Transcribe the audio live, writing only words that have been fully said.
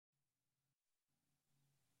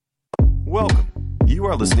Welcome. You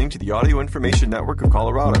are listening to the Audio Information Network of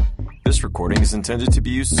Colorado. This recording is intended to be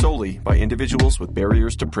used solely by individuals with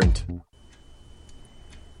barriers to print.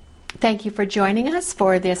 Thank you for joining us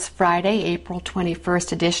for this Friday, April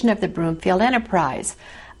 21st edition of the Broomfield Enterprise.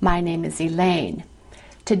 My name is Elaine.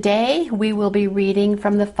 Today we will be reading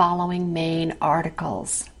from the following main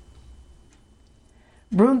articles.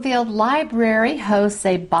 Broomfield Library hosts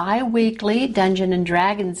a bi-weekly Dungeons &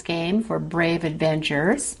 Dragons game for brave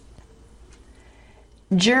adventurers.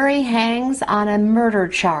 Jury hangs on a murder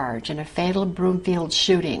charge in a fatal Broomfield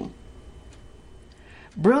shooting.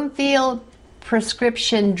 Broomfield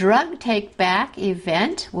prescription drug take-back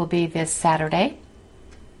event will be this Saturday.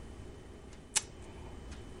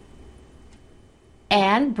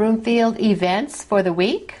 And Broomfield events for the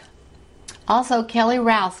week. Also, Kelly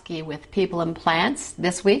Rowski with People and Plants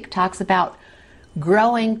this week talks about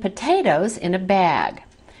growing potatoes in a bag.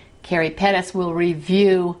 Carrie Pettis will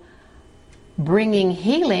review Bringing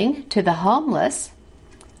Healing to the Homeless.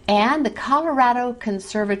 And the Colorado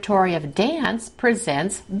Conservatory of Dance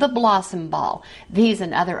presents the Blossom Ball. These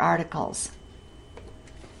and other articles.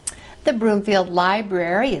 The Broomfield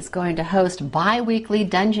Library is going to host bi-weekly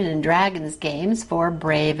Dungeons & Dragons games for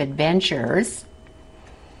brave adventurers.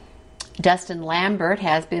 Dustin Lambert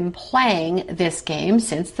has been playing this game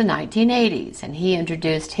since the 1980s, and he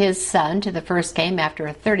introduced his son to the first game after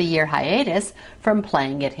a 30-year hiatus from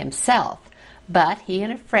playing it himself. But he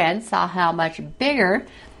and a friend saw how much bigger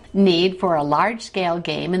need for a large-scale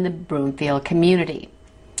game in the Broomfield community.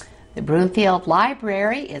 The Broomfield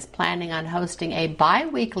Library is planning on hosting a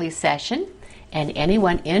bi-weekly session, and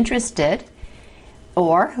anyone interested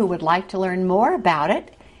or who would like to learn more about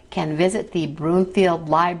it can visit the Broomfield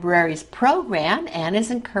Library's program and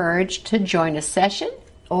is encouraged to join a session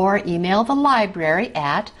or email the library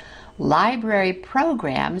at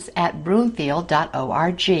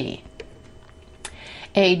libraryprograms@broomfield.org.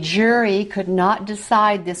 A jury could not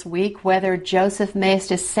decide this week whether Joseph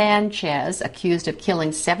Maestas Sanchez, accused of killing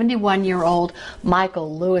 71-year-old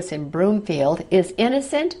Michael Lewis in Broomfield, is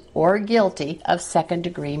innocent or guilty of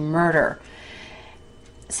second-degree murder.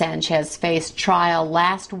 Sanchez faced trial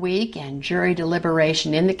last week, and jury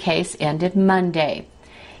deliberation in the case ended Monday.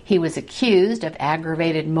 He was accused of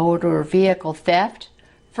aggravated motor vehicle theft,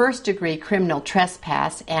 first-degree criminal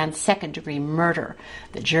trespass, and second-degree murder.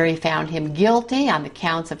 The jury found him guilty on the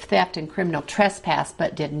counts of theft and criminal trespass,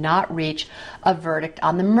 but did not reach a verdict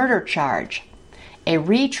on the murder charge. A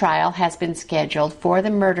retrial has been scheduled for the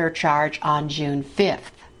murder charge on June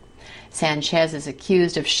 5th. Sanchez is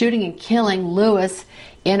accused of shooting and killing Lewis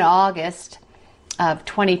in August of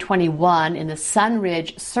 2021 in the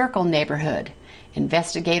Sunridge Circle neighborhood.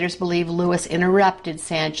 Investigators believe Lewis interrupted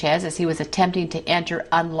Sanchez as he was attempting to enter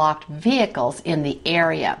unlocked vehicles in the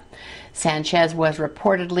area. Sanchez was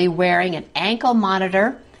reportedly wearing an ankle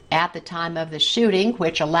monitor at the time of the shooting,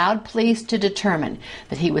 which allowed police to determine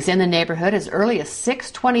that he was in the neighborhood as early as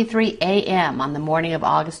 6:23 a.m. on the morning of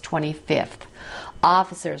August 25th.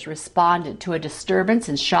 Officers responded to a disturbance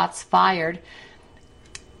and shots fired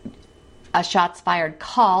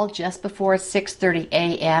call just before 6:30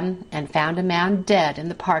 a.m. and found a man dead in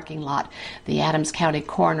the parking lot. The Adams County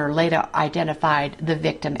coroner later identified the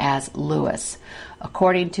victim as Lewis.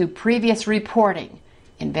 According to previous reporting,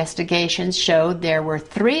 investigations showed there were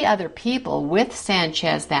 3 other people with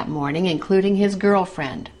Sanchez that morning, including his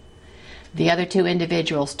girlfriend. The other 2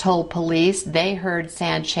 individuals told police they heard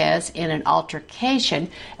Sanchez in an altercation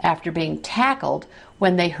after being tackled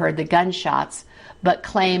when they heard the gunshots, but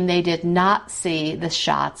claim they did not see the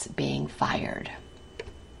shots being fired.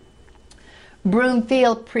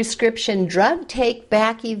 Broomfield prescription drug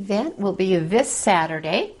take-back event will be this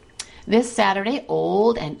Saturday. This Saturday,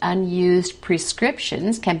 old and unused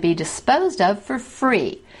prescriptions can be disposed of for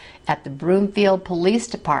free at the Broomfield Police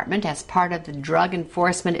Department as part of the Drug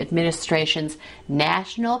Enforcement Administration's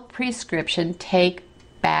National Prescription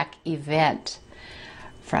Take-Back event.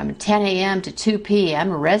 From 10 a.m. to 2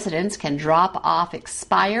 p.m., residents can drop off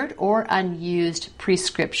expired or unused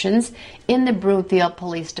prescriptions in the Broomfield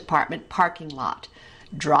Police Department parking lot.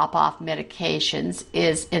 Drop-off medications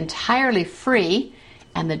is entirely free,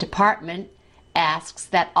 and the department asks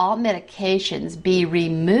that all medications be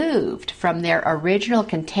removed from their original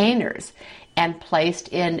containers and placed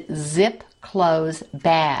in zip-close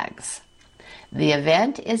bags. The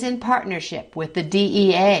event is in partnership with the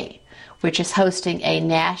DEA, which is hosting a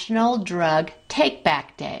National Drug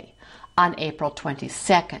Take-Back Day on April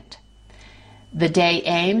 22nd. The day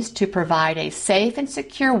aims to provide a safe and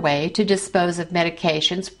secure way to dispose of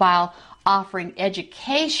medications while offering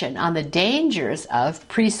education on the dangers of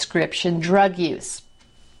prescription drug use.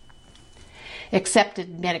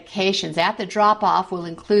 Accepted medications at the drop-off will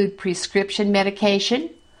include prescription medication,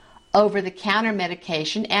 over-the-counter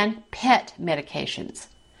medication, and pet medications.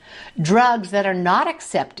 Drugs that are not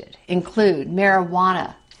accepted include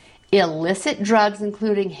marijuana, illicit drugs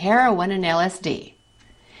including heroin and LSD.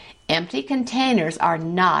 Empty containers are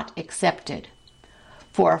not accepted.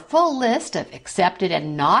 For a full list of accepted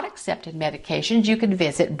and not accepted medications, you can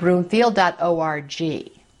visit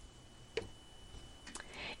broomfield.org.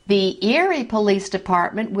 The Erie Police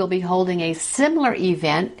Department will be holding a similar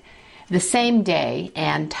event the same day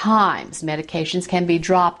and times. Medications can be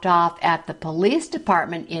dropped off at the police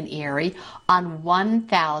department in Erie on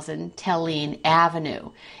 1000 Telline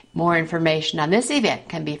Avenue. More information on this event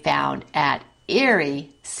can be found at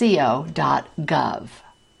erieco.gov.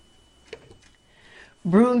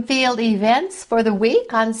 Broomfield events for the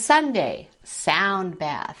week on Sunday. Sound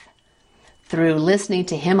bath. Through listening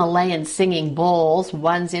to Himalayan singing bowls,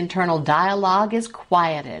 one's internal dialogue is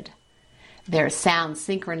quieted. Their sound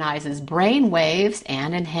synchronizes brain waves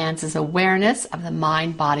and enhances awareness of the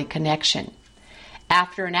mind-body connection.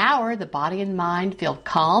 After an hour, the body and mind feel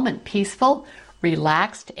calm and peaceful,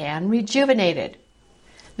 relaxed and rejuvenated.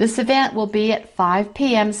 This event will be at 5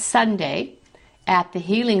 p.m. Sunday at the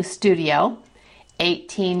Healing Studio,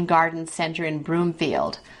 18 Garden Center in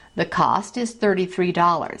Broomfield. The cost is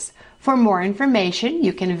 $33. For more information,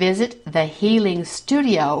 you can visit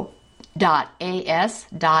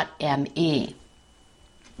thehealingstudio.as.me.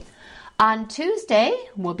 On Tuesday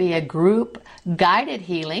will be a group guided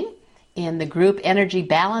healing. In the group energy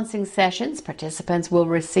balancing sessions, participants will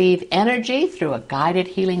receive energy through a guided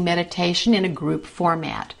healing meditation in a group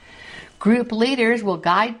format. Group leaders will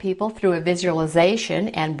guide people through a visualization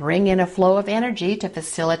and bring in a flow of energy to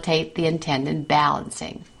facilitate the intended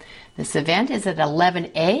balancing. This event is at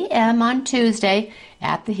 11 a.m. on Tuesday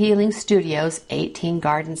at the Healing Studios, 18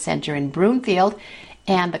 Garden Center in Broomfield,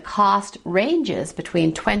 and the cost ranges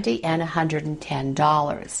between $20 and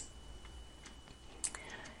 $110.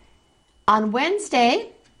 On Wednesday,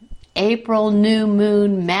 April New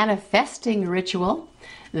Moon Manifesting Ritual.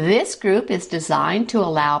 This group is designed to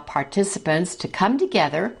allow participants to come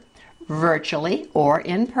together virtually or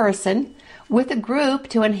in person with a group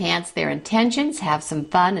to enhance their intentions, have some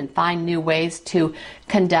fun, and find new ways to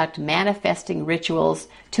conduct manifesting rituals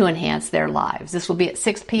to enhance their lives. This will be at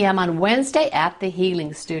 6 p.m. on Wednesday at the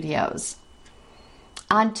Healing Studios.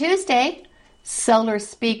 On Tuesday, Solar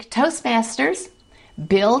Speak Toastmasters.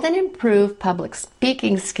 Build and improve public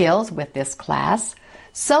speaking skills with this class.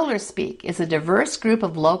 Solar Speak is a diverse group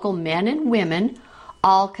of local men and women,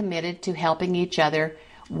 all committed to helping each other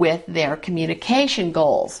with their communication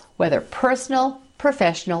goals, whether personal,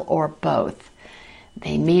 professional, or both.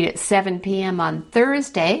 They meet at 7 p.m. on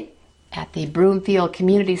Thursday at the Broomfield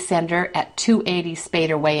Community Center at 280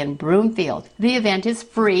 Spader Way in Broomfield. The event is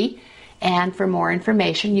free, and for more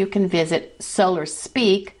information, you can visit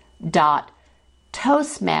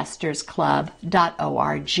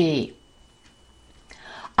solarspeak.toastmastersclub.org.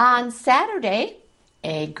 On Saturday,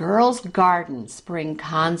 a Girls' Garden Spring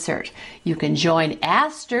Concert. You can join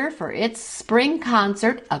Astor for its spring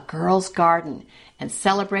concert, A Girls' Garden, and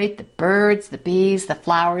celebrate the birds, the bees, the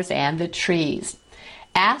flowers, and the trees.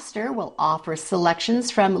 Astor will offer selections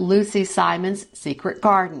from Lucy Simon's Secret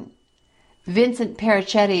Garden, Vincent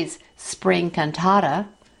Paracetti's Spring Cantata,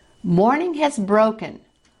 Morning Has Broken,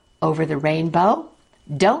 Over the Rainbow,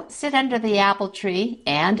 Don't Sit Under the Apple Tree,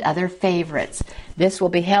 and other favorites. This will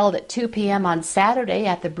be held at 2 p.m. on Saturday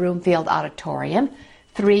at the Broomfield Auditorium,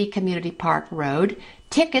 3 Community Park Road.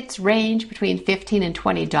 Tickets range between $15 and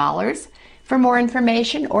 $20. For more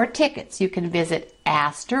information or tickets, you can visit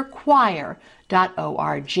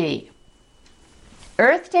astorchoir.org.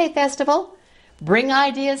 Earth Day Festival. Bring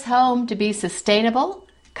ideas home to be sustainable,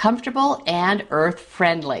 comfortable, and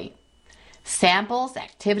earth-friendly. Samples,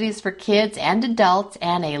 activities for kids and adults,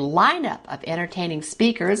 and a lineup of entertaining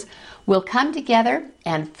speakers will come together,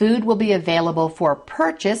 and food will be available for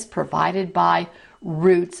purchase provided by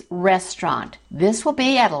Roots Restaurant. This will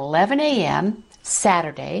be at 11 a.m.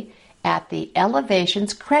 Saturday at the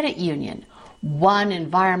Elevations Credit Union, One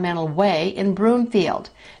Environmental Way in Broomfield.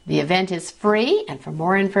 The event is free, and for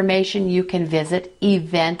more information, you can visit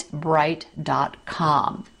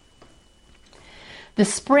eventbrite.com. The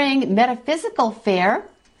Spring Metaphysical Fair.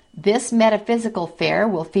 This metaphysical fair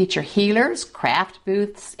will feature healers, craft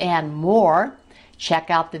booths, and more. Check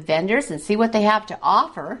out the vendors and see what they have to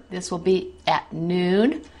offer. This will be at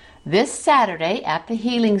noon this Saturday at the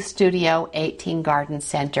Healing Studio, 18 Garden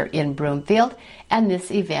Center in Broomfield, and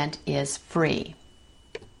this event is free.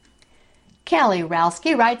 Kelly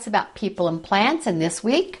Rowski writes about people and plants, and this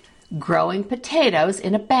week, growing potatoes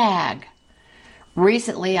in a bag.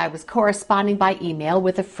 Recently, I was corresponding by email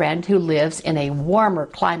with a friend who lives in a warmer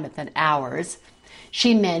climate than ours.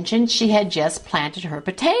 She mentioned she had just planted her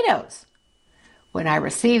potatoes. When I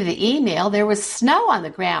received the email, there was snow on the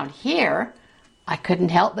ground here. I couldn't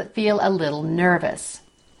help but feel a little nervous.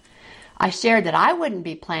 I shared that I wouldn't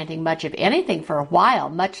be planting much of anything for a while,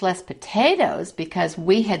 much less potatoes, because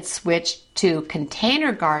we had switched to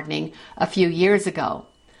container gardening a few years ago.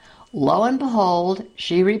 Lo and behold,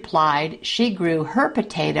 she replied she grew her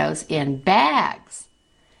potatoes in bags.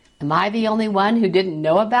 Am I the only one who didn't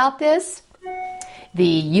know about this? The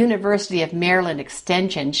University of Maryland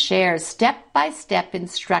Extension shares step-by-step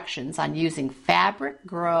instructions on using fabric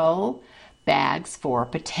grow bags for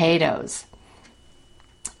potatoes.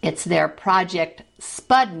 It's their Project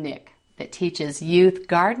Spudnik that teaches youth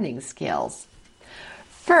gardening skills.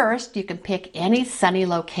 First, you can pick any sunny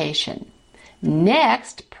location.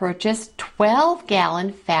 Next, purchase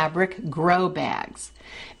 12-gallon fabric grow bags.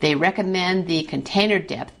 They recommend the container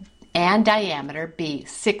depth and diameter be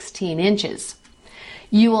 16 inches.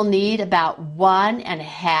 You will need about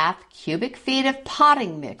 1.5 cubic feet of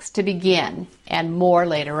potting mix to begin, and more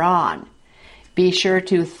later on. Be sure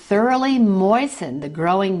to thoroughly moisten the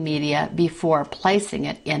growing media before placing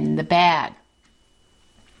it in the bag.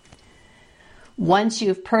 Once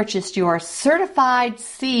you've purchased your certified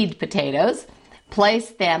seed potatoes, place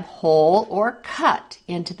them whole or cut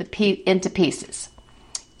into pieces.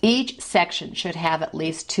 Each section should have at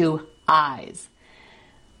least 2 eyes.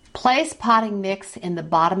 Place potting mix in the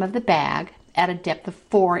bottom of the bag at a depth of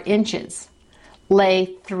 4 inches.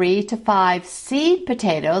 Lay 3 to 5 seed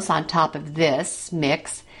potatoes on top of this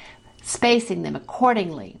mix, spacing them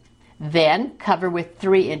accordingly. Then cover with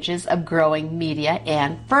 3 inches of growing media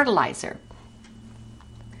and fertilizer.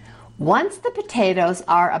 Once the potatoes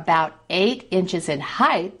are about 8 inches in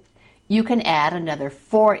height, you can add another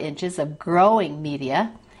 4 inches of growing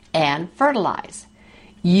media and fertilize.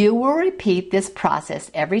 You will repeat this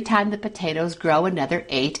process every time the potatoes grow another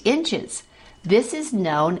 8 inches. This is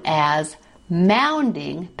known as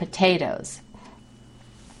mounding potatoes.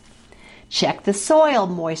 Check the soil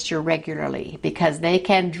moisture regularly because they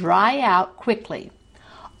can dry out quickly.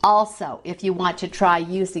 Also, if you want to try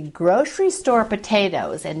using grocery store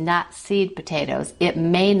potatoes and not seed potatoes, it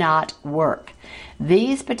may not work.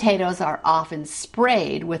 These potatoes are often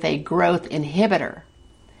sprayed with a growth inhibitor.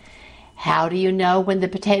 How do you know when the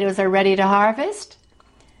potatoes are ready to harvest?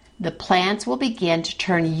 The plants will begin to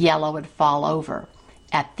turn yellow and fall over.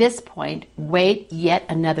 At this point, wait yet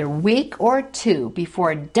another week or 2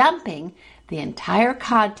 before dumping the entire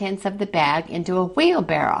contents of the bag into a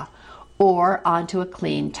wheelbarrow or onto a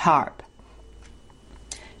clean tarp.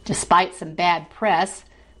 Despite some bad press,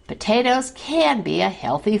 potatoes can be a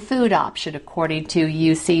healthy food option according to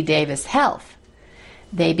UC Davis Health.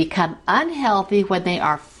 They become unhealthy when they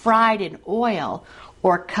are fried in oil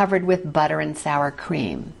or covered with butter and sour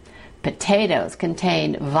cream. Potatoes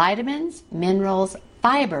contain vitamins, minerals,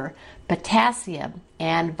 fiber, potassium,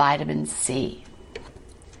 and vitamin C.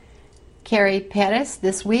 Carrie Pettis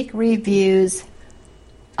this week reviews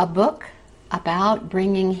a book about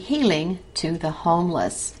bringing healing to the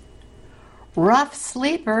homeless. Rough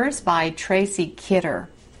Sleepers by Tracy Kidder.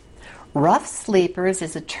 Rough sleepers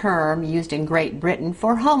is a term used in Great Britain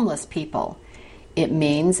for homeless people. It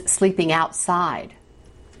means sleeping outside.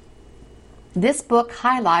 This book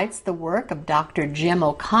highlights the work of Dr. Jim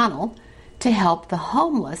O'Connell to help the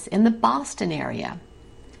homeless in the Boston area.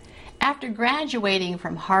 After graduating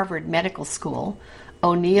from Harvard Medical School,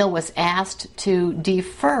 O'Neill was asked to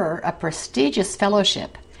defer a prestigious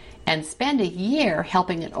fellowship and spend a year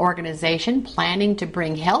helping an organization planning to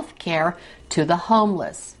bring health care to the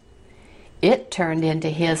homeless. It turned into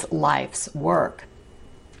his life's work.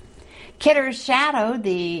 Kidder shadowed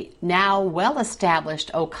the now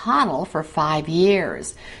well-established O'Connell for 5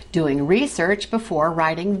 years, doing research before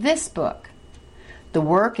writing this book. The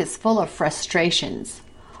work is full of frustrations.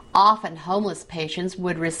 Often homeless patients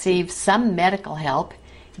would receive some medical help,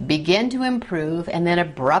 begin to improve, and then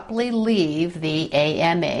abruptly leave the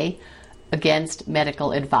AMA against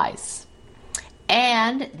medical advice.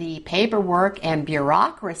 And the paperwork and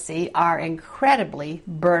bureaucracy are incredibly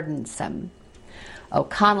burdensome.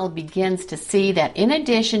 O'Connell begins to see that in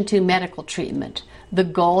addition to medical treatment, the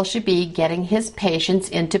goal should be getting his patients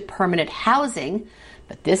into permanent housing,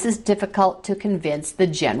 but this is difficult to convince the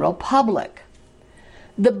general public.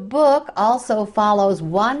 The book also follows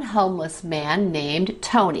one homeless man named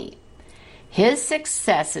Tony. His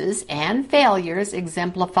successes and failures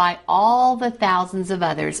exemplify all the thousands of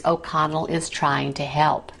others O'Connell is trying to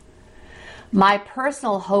help. My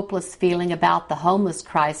personal hopeless feeling about the homeless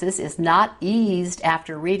crisis is not eased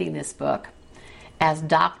after reading this book. As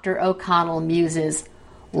Dr. O'Connell muses,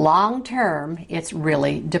 long term, it's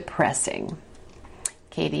really depressing.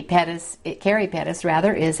 Carrie Pettis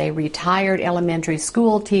is a retired elementary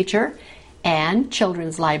school teacher and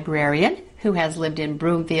children's librarian who has lived in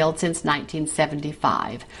Broomfield since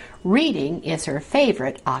 1975. Reading is her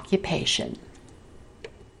favorite occupation.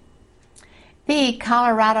 The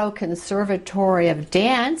Colorado Conservatory of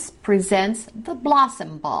Dance presents the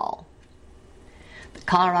Blossom Ball. The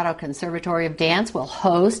Colorado Conservatory of Dance will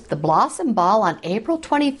host the Blossom Ball on April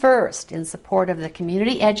 21st in support of the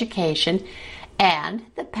community education and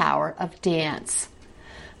the power of dance.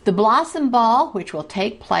 The Blossom Ball, which will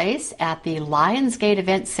take place at the Lionsgate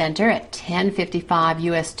Event Center at 1055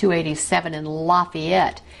 US 287 in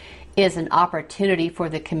Lafayette, is an opportunity for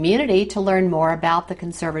the community to learn more about the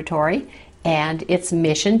conservatory and its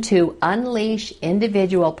mission to unleash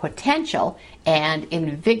individual potential and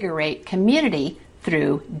invigorate community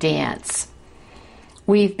through dance.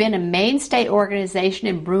 We've been a mainstay organization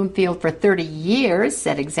in Broomfield for 30 years,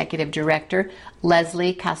 said Executive Director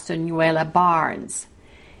Leslie Castanuela Barnes.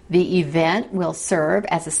 The event will serve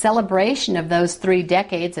as a celebration of those 3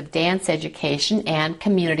 decades of dance education and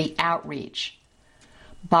community outreach.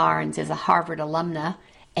 Barnes is a Harvard alumna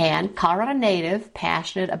and Colorado native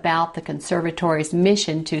passionate about the conservatory's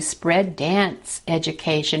mission to spread dance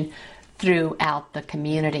education throughout the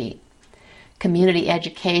community. Community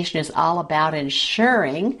education is all about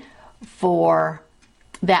ensuring for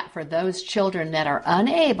those children that are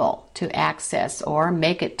unable to access or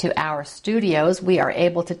make it to our studios, we are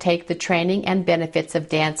able to take the training and benefits of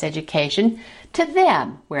dance education to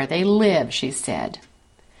them where they live, she said.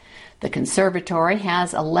 The conservatory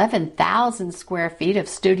has 11,000 square feet of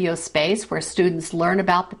studio space where students learn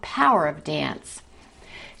about the power of dance.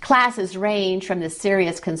 Classes range from the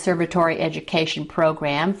serious conservatory education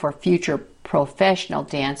program for future professional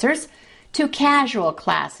dancers to casual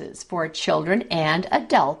classes for children and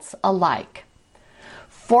adults alike.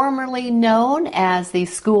 Formerly known as the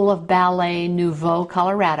School of Ballet Nouveau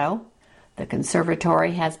Colorado, the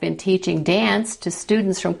conservatory has been teaching dance to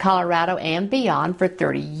students from Colorado and beyond for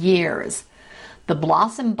 30 years. The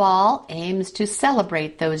Blossom Ball aims to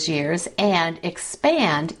celebrate those years and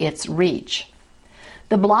expand its reach.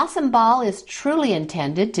 The Blossom Ball is truly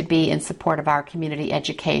intended to be in support of our community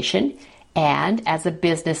education and as a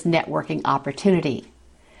business networking opportunity.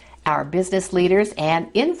 Our business leaders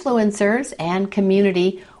and influencers and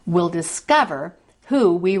community will discover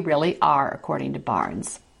who we really are, according to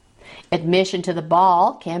Barnes. Admission to the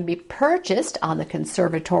ball can be purchased on the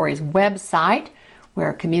conservatory's website,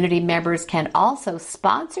 where community members can also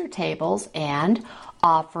sponsor tables and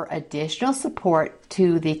offer additional support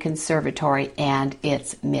to the conservatory and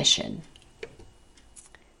its mission.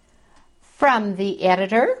 From the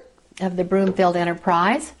editor of the Broomfield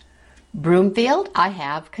Enterprise, Broomfield, I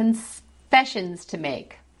have confessions to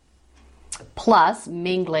make, plus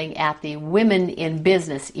mingling at the Women in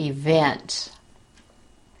Business event.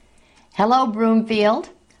 Hello, Broomfield.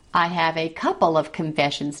 I have a couple of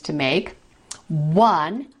confessions to make.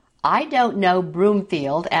 One, I don't know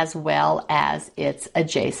Broomfield as well as its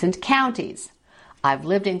adjacent counties. I've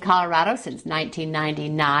lived in Colorado since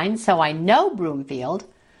 1999, so I know Broomfield.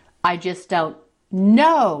 I just don't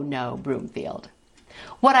know Broomfield.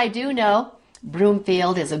 What I do know,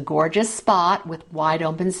 Broomfield is a gorgeous spot with wide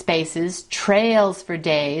open spaces, trails for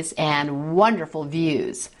days, and wonderful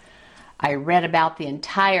views. I read about the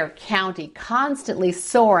entire county constantly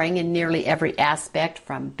soaring in nearly every aspect,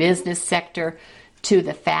 from business sector to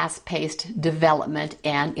the fast-paced development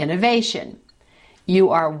and innovation. You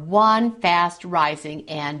are one fast-rising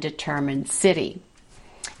and determined city.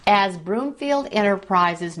 As Broomfield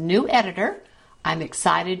Enterprise's new editor, I'm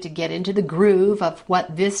excited to get into the groove of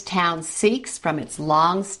what this town seeks from its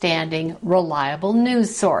long-standing, reliable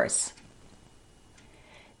news source.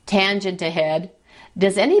 Tangent ahead.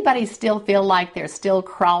 Does anybody still feel like they're still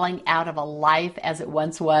crawling out of a life as it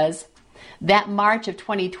once was? That March of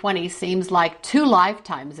 2020 seems like 2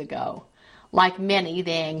 lifetimes ago. Like many,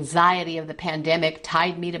 the anxiety of the pandemic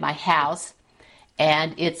tied me to my house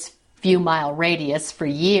and its few-mile radius for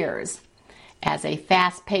years. As a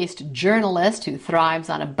fast-paced journalist who thrives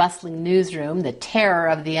on a bustling newsroom, the terror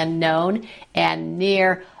of the unknown and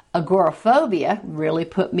near agoraphobia really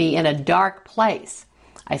put me in a dark place.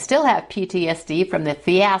 I still have PTSD from the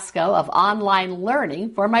fiasco of online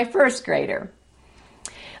learning for my first grader.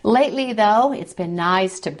 Lately, though, it's been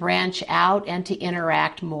nice to branch out and to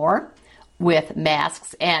interact more with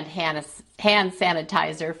masks and hand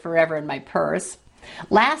sanitizer forever in my purse.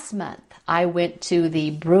 Last month, I went to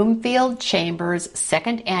the Broomfield Chamber's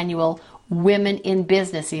 2nd annual Women in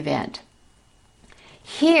Business event.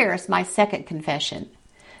 Here's my second confession.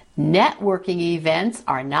 Networking events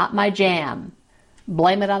are not my jam.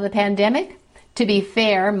 Blame it on the pandemic? To be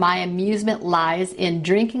fair, my amusement lies in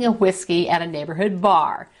drinking a whiskey at a neighborhood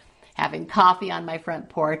bar, having coffee on my front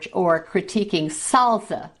porch, or critiquing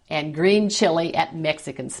salsa and green chili at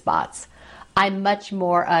Mexican spots. I'm much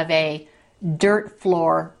more of a dirt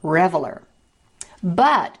floor reveler.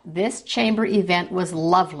 But this chamber event was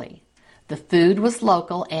lovely. The food was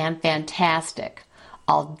local and fantastic.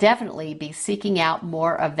 I'll definitely be seeking out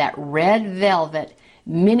more of that red velvet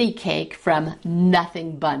mini cake from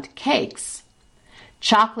Nothing Bundt Cakes.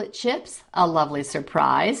 Chocolate chips, a lovely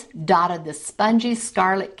surprise, dotted the spongy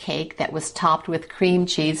scarlet cake that was topped with cream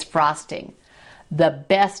cheese frosting. The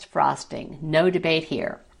best frosting, no debate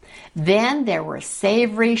here. Then there were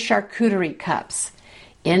savory charcuterie cups.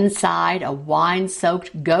 Inside, a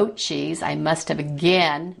wine-soaked goat cheese I must have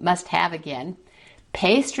again,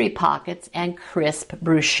 pastry pockets and crisp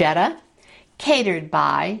bruschetta, catered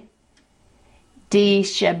by Di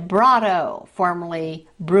Chebrato, formerly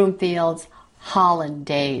Broomfield's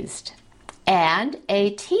Hollandaised, and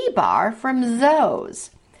a tea bar from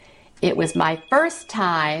Zoe's. It was my first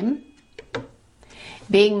time.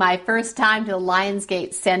 Being my first time to the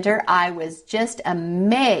Lionsgate Center, I was just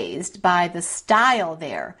amazed by the style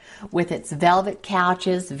there, with its velvet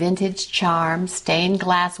couches, vintage charm, stained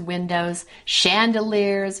glass windows,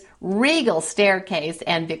 chandeliers, regal staircase,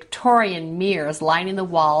 and Victorian mirrors lining the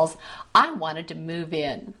walls. I wanted to move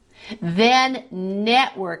in. Then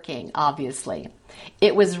networking, obviously.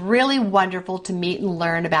 It was really wonderful to meet and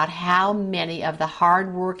learn about how many of the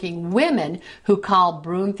hard-working women who call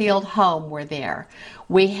Broomfield home were there.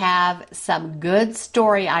 We have some good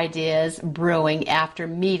story ideas brewing after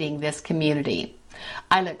meeting this community.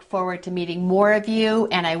 I look forward to meeting more of you,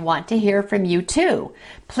 and I want to hear from you too.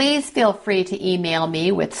 Please feel free to email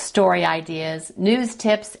me with story ideas, news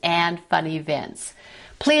tips, and fun events.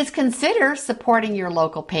 Please consider supporting your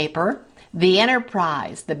local paper. The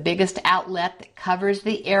Enterprise, the biggest outlet that covers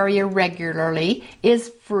the area regularly, is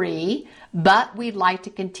free, but we'd like to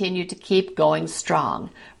continue to keep going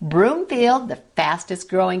strong. Broomfield, the fastest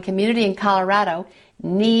growing community in Colorado,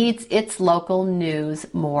 needs its local news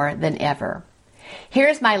more than ever.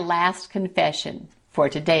 Here's my last confession, for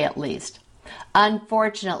today at least.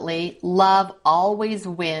 Unfortunately, love always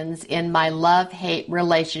wins in my love-hate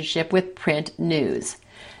relationship with print news.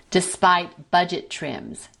 Despite budget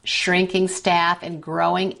trims, shrinking staff, and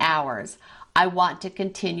growing hours, I want to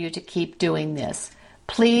continue to keep doing this.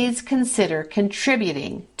 Please consider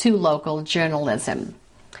contributing to local journalism.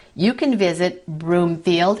 You can visit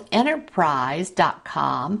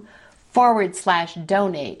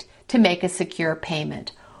broomfieldenterprise.com/donate to make a secure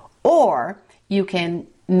payment. Or you can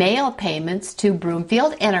mail payments to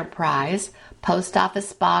Broomfield Enterprise, Post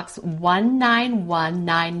Office Box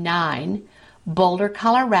 19199, Boulder,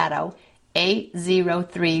 Colorado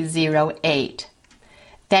 80308.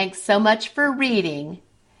 Thanks so much for reading.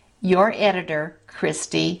 Your editor,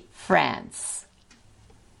 Christy France.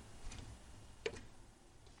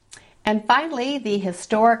 And finally, the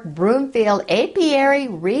historic Broomfield Apiary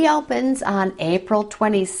reopens on April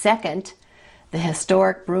 22nd. The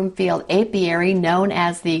historic Broomfield Apiary, known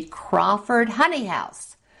as the Crawford Honey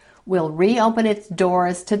House, will reopen its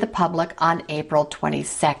doors to the public on April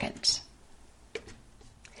 22nd.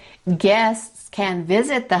 Guests can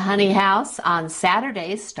visit the Honey House on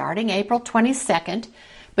Saturdays starting April 22nd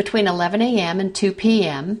between 11 a.m. and 2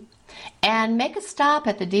 p.m. and make a stop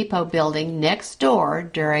at the depot building next door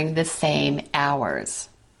during the same hours.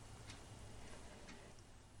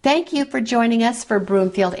 Thank you for joining us for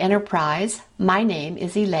Broomfield Enterprise. My name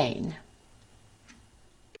is Elaine.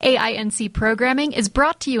 AINC programming is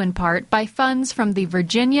brought to you in part by funds from the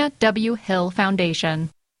Virginia W. Hill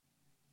Foundation.